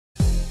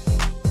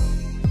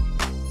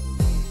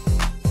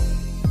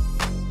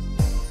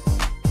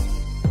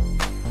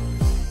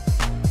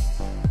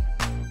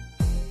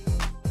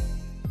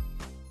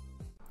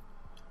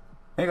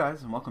Hey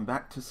guys, and welcome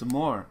back to some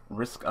more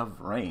Risk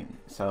of Rain.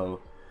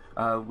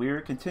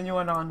 We're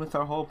continuing on with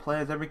our whole play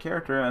as every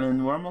character,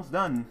 and we're almost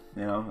done.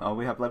 You know, all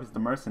we have left is the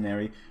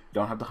Mercenary.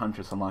 Don't have the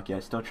Huntress unlocked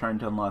yet. Still trying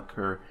to unlock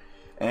her.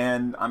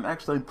 And I'm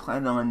actually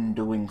planning on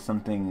doing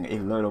something a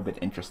little bit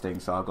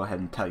interesting, so I'll go ahead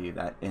and tell you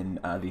that in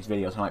these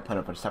videos. I might put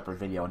up a separate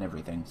video and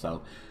everything.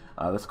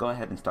 Let's go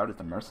ahead and start with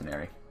the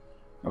Mercenary.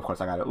 Of course,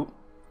 I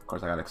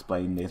gotta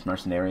explain this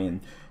Mercenary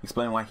and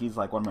explain why he's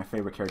like one of my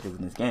favorite characters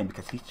in this game,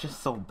 because he's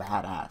just so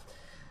badass.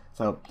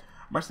 So,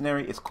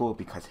 Mercenary is cool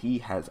because he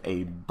has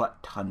a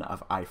butt ton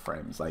of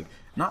iframes, like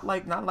not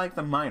like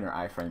the minor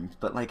iframes,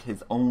 but like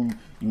his own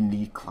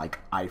unique like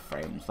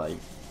iframes. Like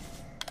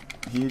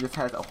he just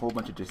has a whole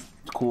bunch of just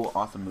cool,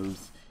 awesome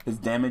moves. His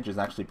damage is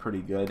actually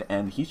pretty good,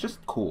 and he's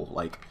just cool.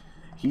 Like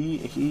he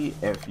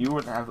if you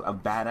were to have a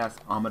badass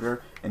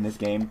ometer in this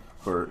game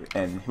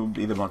and who would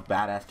be the most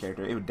badass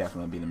character, it would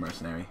definitely be the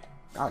Mercenary.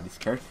 God, these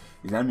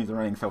enemies are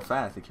running so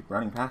fast; they keep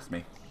running past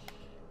me.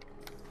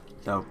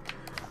 So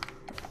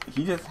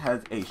he just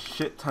has a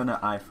shit ton of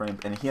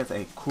iframes, and he has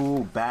a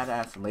cool,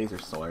 badass laser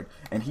sword,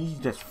 and he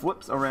just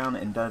flips around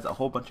and does a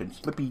whole bunch of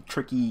flippy,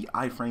 tricky,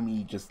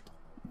 iframey, just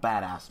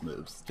badass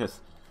moves.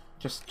 Just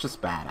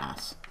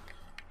badass.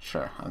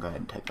 Sure, I'll go ahead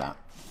and take that.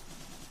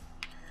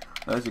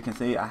 As you can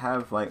see, I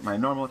have, like, my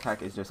normal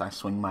attack is just I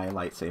swing my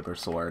lightsaber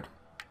sword.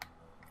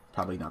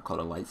 Probably not called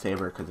a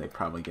lightsaber, because they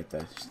probably get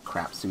the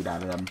crap suit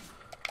out of them.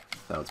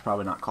 So it's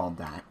probably not called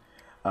that.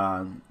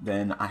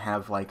 Then I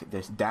have like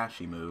this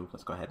dashy move.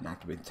 Let's go ahead and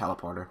activate the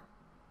teleporter.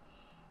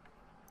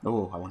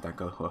 Oh, I want that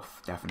goat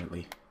hoof.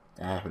 Definitely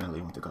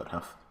want the goat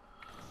hoof.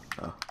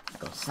 So I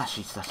go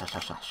slashy slash slash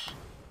slash slash.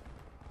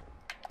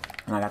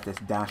 And I got this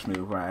dash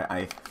move where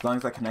I as long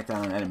as I connect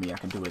on an enemy, I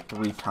can do it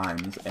 3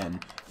 times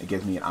and it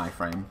gives me an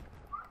iframe.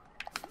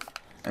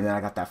 And then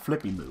I got that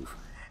flippy move.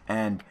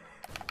 And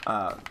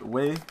the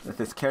way that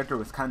this character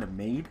was kind of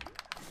made,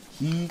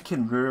 he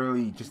can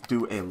really just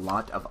do a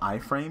lot of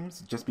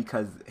iframes just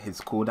because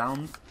his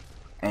cooldowns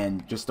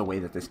and just the way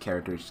that this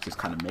character is just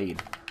kind of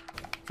made.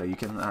 So you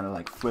can kind of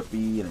like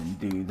flippy and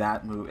do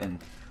that move, and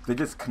they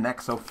just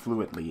connect so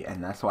fluidly,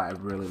 and that's why I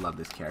really love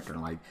this character.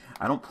 Like,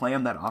 I don't play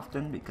him that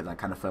often because I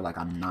kind of feel like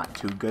I'm not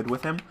too good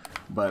with him,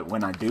 but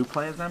when I do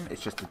play as him,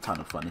 it's just a ton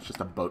of fun. It's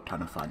just a boat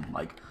ton of fun.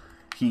 Like,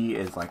 he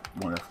is like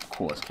one of the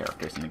coolest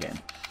characters in the game.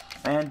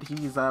 And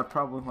he's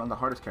probably one of the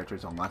hardest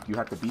characters to unlock. You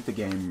have to beat the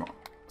game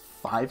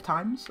 5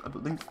 times, I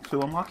think,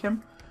 to unlock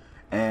him.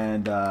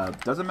 And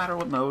doesn't matter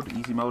what mode,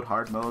 easy mode,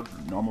 hard mode,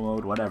 normal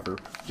mode, whatever,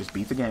 just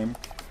beat the game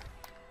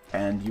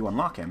and you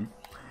unlock him.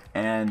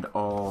 And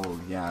oh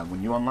yeah,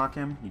 when you unlock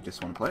him, you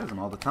just want to play as him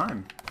all the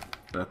time.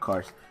 But of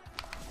course,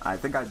 I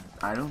think I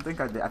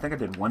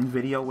did one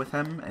video with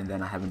him, and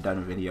then I haven't done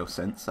a video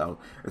since, so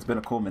it's been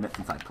a cool minute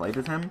since I played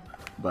as him.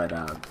 But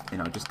you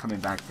know, just coming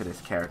back to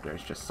this character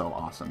is just so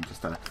awesome.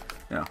 Just to,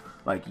 you know,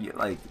 like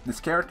this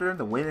character,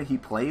 the way that he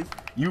plays,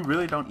 you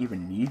really don't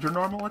even need your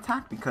normal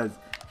attack because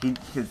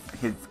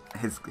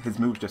his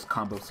moves just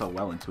combo so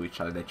well into each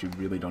other that you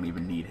really don't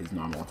even need his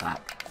normal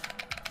attack.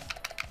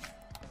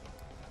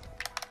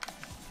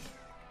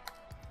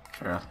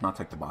 Sure, I'll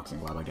take the boxing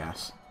glove, I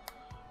guess.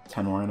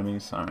 10 more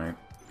enemies, alright.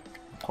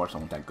 Of course I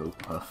want that goat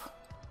hoof.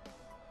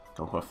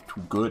 Goat hoof,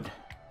 too good.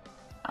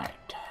 Alright,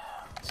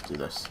 let's do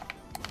this.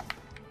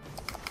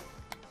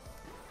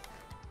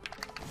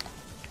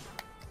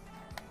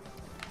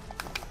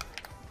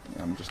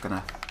 I'm just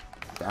gonna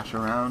dash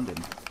around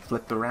and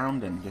flip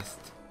around and just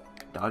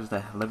dodge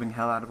the living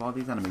hell out of all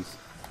these enemies.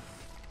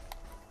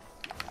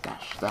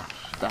 Dash,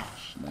 dash,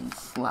 dash, and then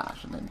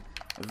slash, and then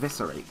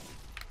eviscerate.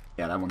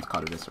 Yeah, that one's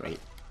called eviscerate.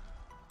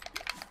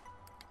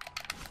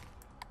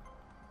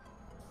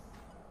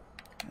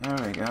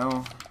 There we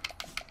go.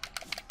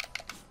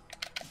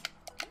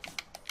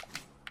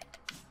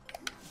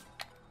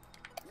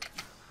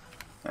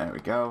 There we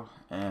go.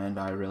 And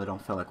I really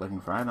don't feel like looking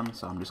for items,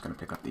 so I'm just going to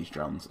pick up these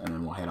drones and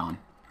then we'll head on.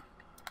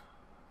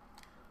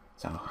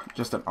 So,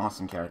 just an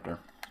awesome character.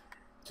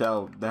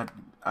 So, that,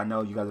 I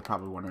know you guys are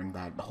probably wondering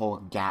that the whole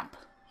gap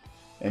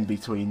in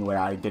between where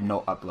I did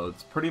no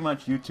uploads. Pretty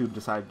much YouTube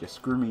decided to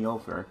screw me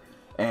over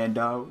and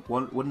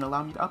wouldn't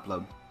allow me to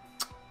upload.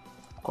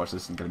 Of course,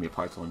 this isn't going to be a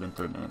part, it's only been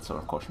 3 minutes, so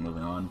of course we're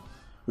moving on.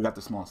 We got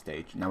the small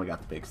stage, now we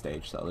got the big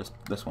stage, so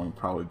this one will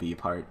probably be a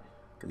part,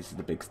 because this is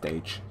the big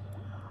stage.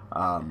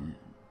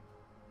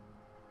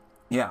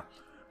 Yeah,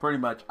 pretty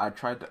much I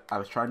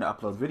was trying to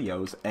upload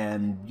videos,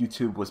 and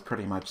YouTube was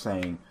pretty much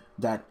saying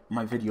that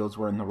my videos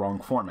were in the wrong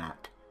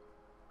format,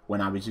 when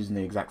I was using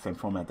the exact same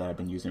format that I've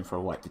been using for,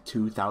 what, the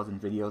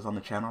 2,000 videos on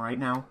the channel right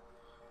now?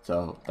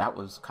 So, that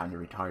was kind of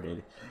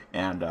retarded,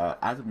 and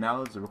as of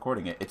now, as I'm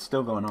recording it, it's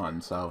still going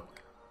on, so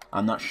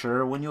I'm not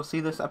sure when you'll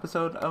see this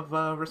episode of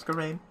Risk of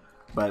Rain,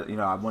 but, you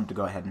know, I wanted to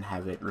go ahead and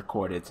have it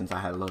recorded since I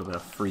had a little bit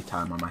of free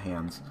time on my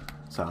hands.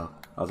 So,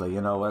 I was like,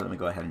 you know what, let me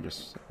go ahead and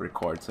just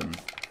record some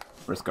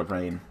Risk of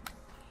Rain.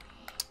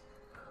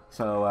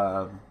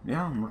 So,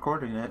 yeah, I'm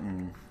recording it,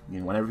 and you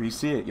know, whenever you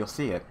see it, you'll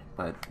see it.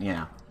 But,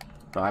 yeah.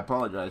 So I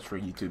apologize for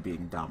YouTube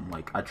being dumb.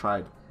 Like, I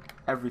tried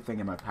everything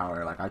in my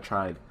power. Like, I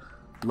tried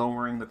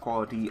lowering the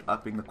quality,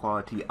 upping the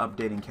quality,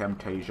 updating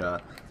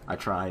Camtasia. I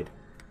tried.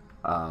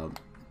 What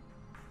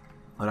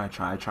did I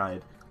try? I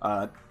tried.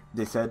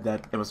 They said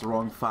that it was the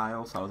wrong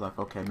file, so I was like,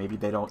 okay, maybe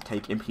they don't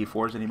take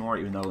MP4s anymore,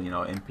 even though, you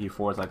know,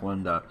 MP4 is like one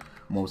of the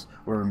most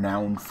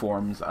renowned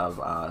forms of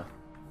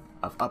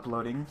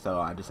uploading. So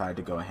I decided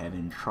to go ahead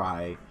and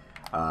try,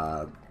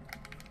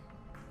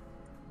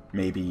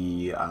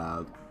 maybe,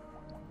 go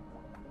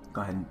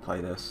ahead and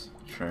play this.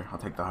 Sure, I'll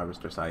take the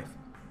Harvester Scythe.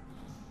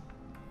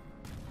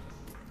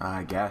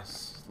 I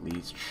guess,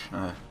 Leech.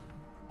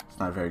 It's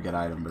not a very good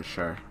item, but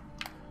sure.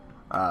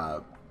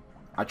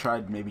 I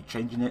tried maybe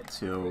changing it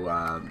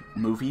to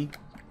movie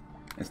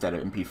instead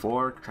of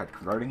MP4, tried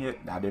converting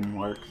it, that didn't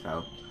work,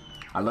 so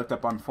I looked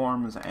up on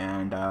forums,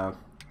 and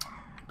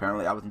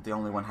apparently I wasn't the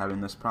only one having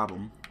this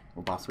problem.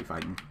 What boss are we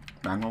fighting?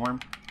 Magma Worm?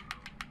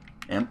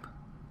 Imp?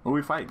 Who are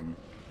we fighting?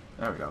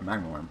 There we go,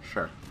 Magma Worm,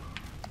 sure.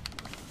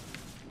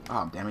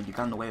 Oh, damn it, you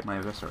got in the way of my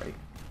Eviscerate.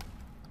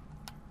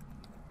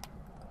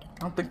 I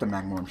don't think the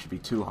Magma Worm should be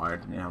too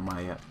hard, you know,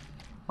 my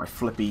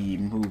flippy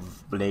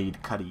move,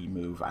 blade cutty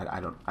move.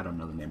 I don't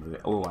know the name of it.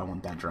 Oh, I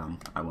want that drum.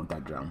 I want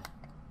that drum.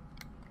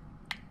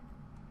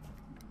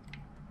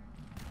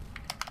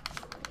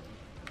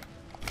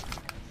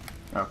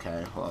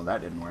 Okay, well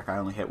that didn't work. I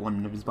only hit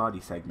one of his body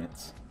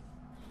segments.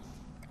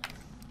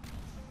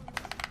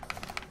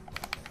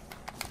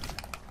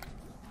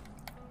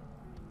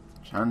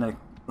 Trying to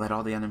let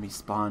all the enemies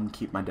spawn,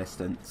 keep my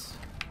distance.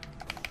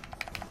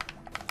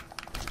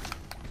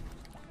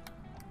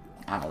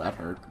 Ow, that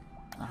hurt.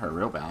 That hurt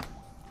real bad.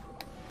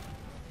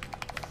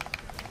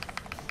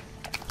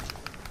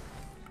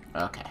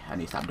 Okay, I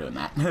need to stop doing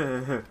that.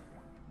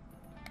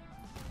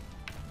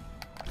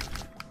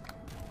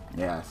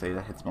 Yeah, see,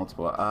 that hits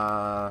multiple.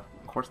 Of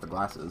course the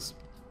glasses.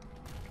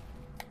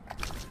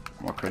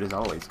 More crit is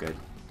always good.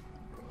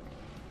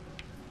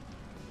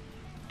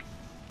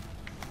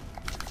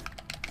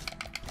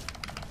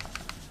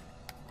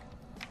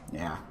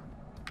 Yeah.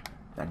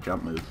 That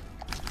jump move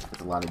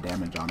does a lot of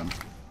damage on him.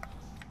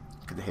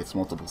 Because it hits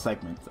multiple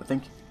segments. I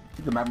think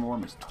the Magma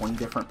Worm is 20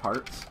 different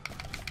parts.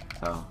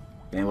 So,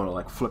 being able to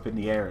like flip in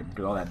the air and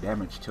do all that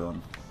damage to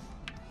him.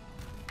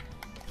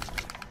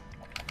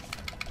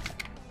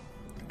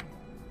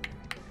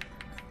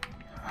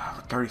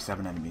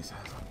 37 enemies.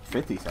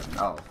 57.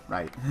 Oh,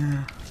 right.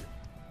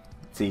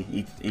 See,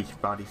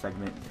 each body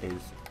segment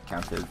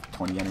counts as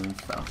 20 enemies,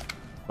 so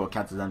well, it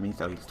counts as enemies,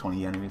 so he's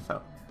 20 enemies,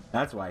 so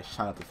that's why I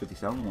shot up to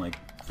 57. I'm like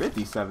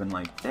 57,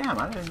 like damn,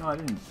 I didn't know I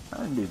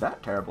didn't do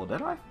that terrible,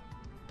 did I?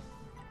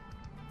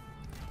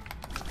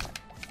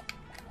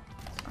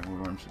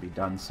 Magma Worm should be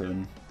done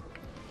soon.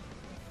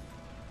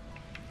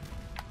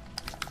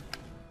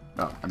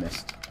 Oh, I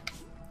missed.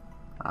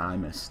 I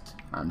missed.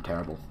 I'm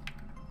terrible.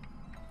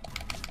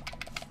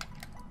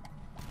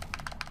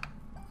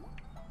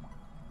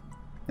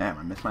 Damn,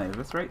 I missed my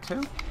Eviscerate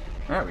too?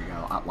 There we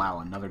go. Wow,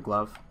 another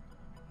glove.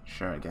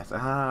 Sure, I guess.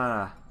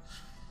 I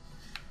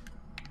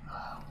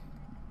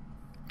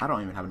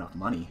don't even have enough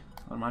money.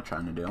 What am I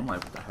trying to do? I'm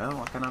like, what the hell?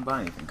 Why can't I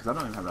buy anything? Because I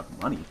don't even have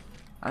enough money.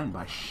 I didn't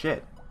buy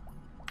shit.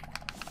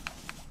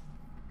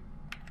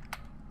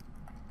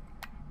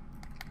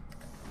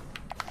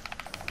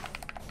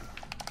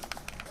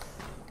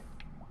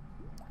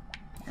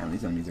 Damn,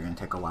 these enemies are going to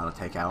take a while to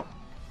take out.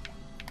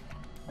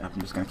 I'm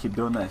just gonna keep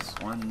doing this.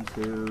 1,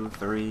 2,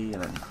 3,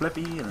 and then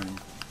flippy, and then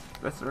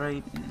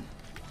eviscerate, and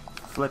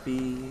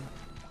flippy,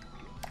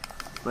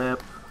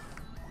 flip,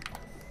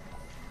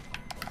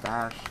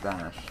 dash,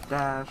 dash,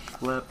 dash,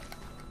 flip,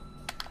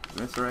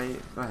 eviscerate.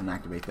 Go ahead and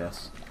activate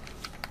this.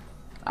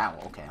 Ow,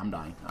 okay, I'm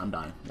dying. I'm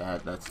dying.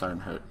 That's starting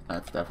to hurt.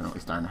 That's definitely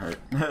starting to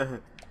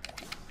hurt.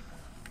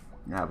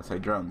 Yeah, I would say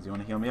drones. You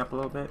wanna heal me up a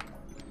little bit?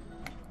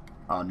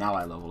 Oh, now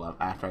I level up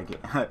after I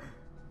get...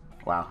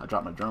 Wow, I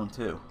dropped my drone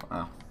too.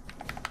 Wow.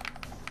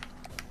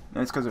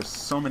 And it's because there's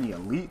so many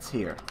elites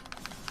here.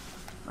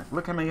 Like,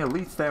 look how many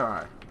elites there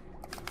are.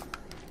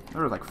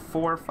 There were like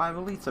 4 or 5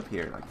 elites up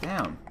here. Like,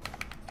 damn.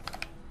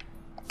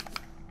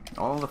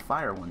 All the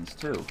fire ones,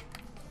 too.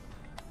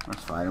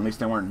 That's fine. At least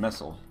they weren't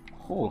missile.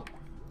 Oh,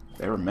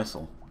 they were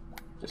missile.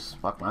 Just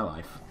fuck my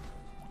life.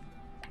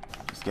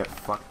 Just get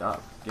fucked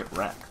up. Get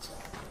wrecked.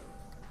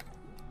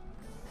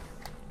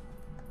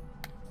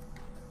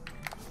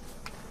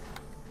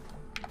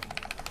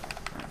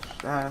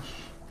 Dash, dash.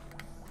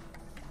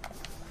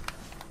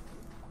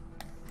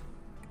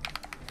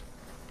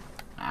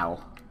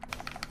 Ow.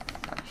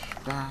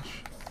 Dash,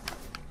 dash.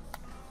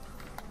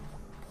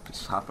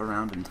 Just hop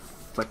around and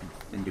flip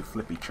and do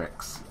flippy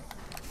tricks.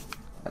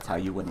 That's how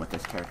you win with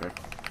this character.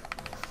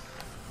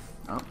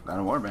 Oh, got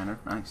a war banner.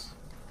 Nice.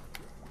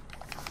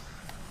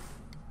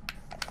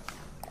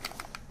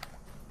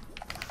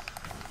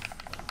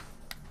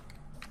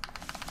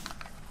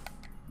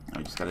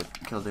 I just gotta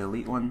kill the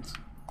elite ones.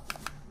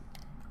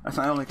 That's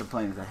my only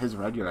complaint, is that his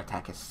regular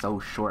attack is so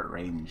short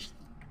range.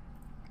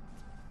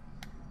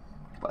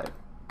 But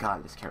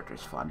God, this character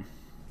is fun.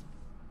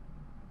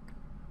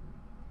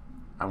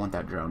 I want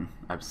that drone.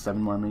 I have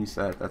 7 more minis.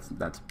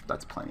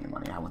 That's plenty of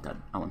money. I want that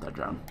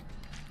drone.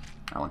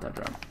 I want that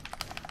drone.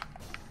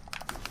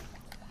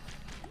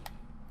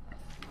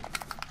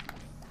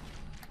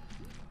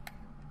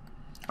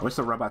 I wish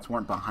the robots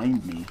weren't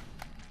behind me.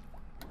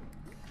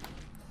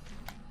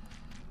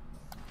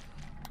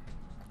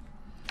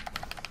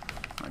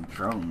 My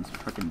drones,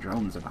 freaking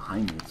drones are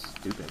behind me. It's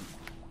stupid.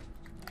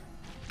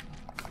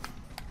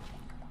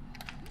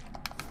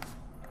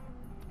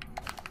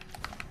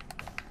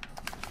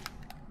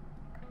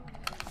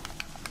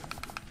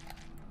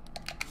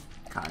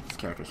 God, this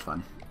character's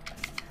fun.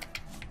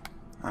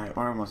 Alright,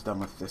 we're almost done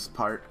with this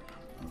part.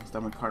 Almost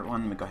done with part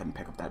 1. Let me go ahead and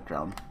pick up that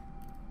drone.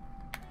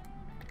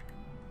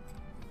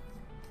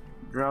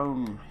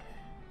 Drone.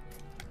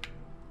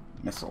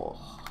 Missile.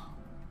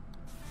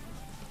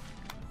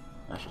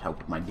 That should help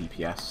with my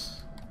DPS.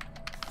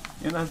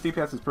 You know, his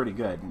DPS is pretty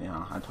good. You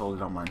know, I totally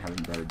don't mind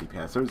having better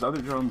DPS. There's other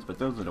drones, but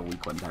those are the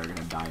weak ones that are going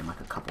to die in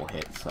like a couple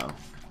hits, so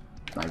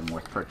it's not even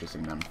worth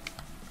purchasing them.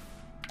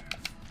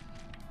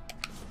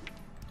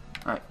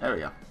 Alright, there we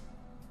go.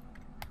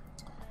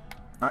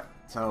 Alright,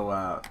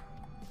 so,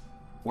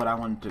 what I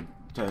wanted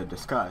to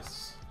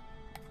discuss,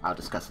 I'll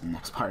discuss in the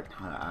next part.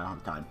 I don't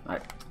have time.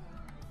 Alright.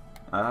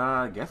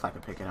 I guess I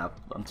could pick it up.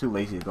 I'm too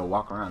lazy to go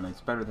walk around. It's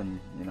better than,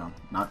 you know,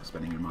 not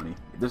spending your money.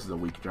 This is a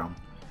weak drone.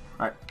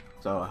 Alright,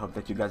 so I hope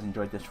that you guys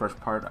enjoyed this first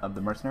part of the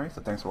Mercenary.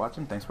 So thanks for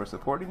watching, thanks for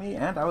supporting me,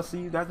 and I will see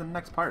you guys in the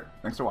next part.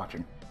 Thanks for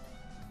watching.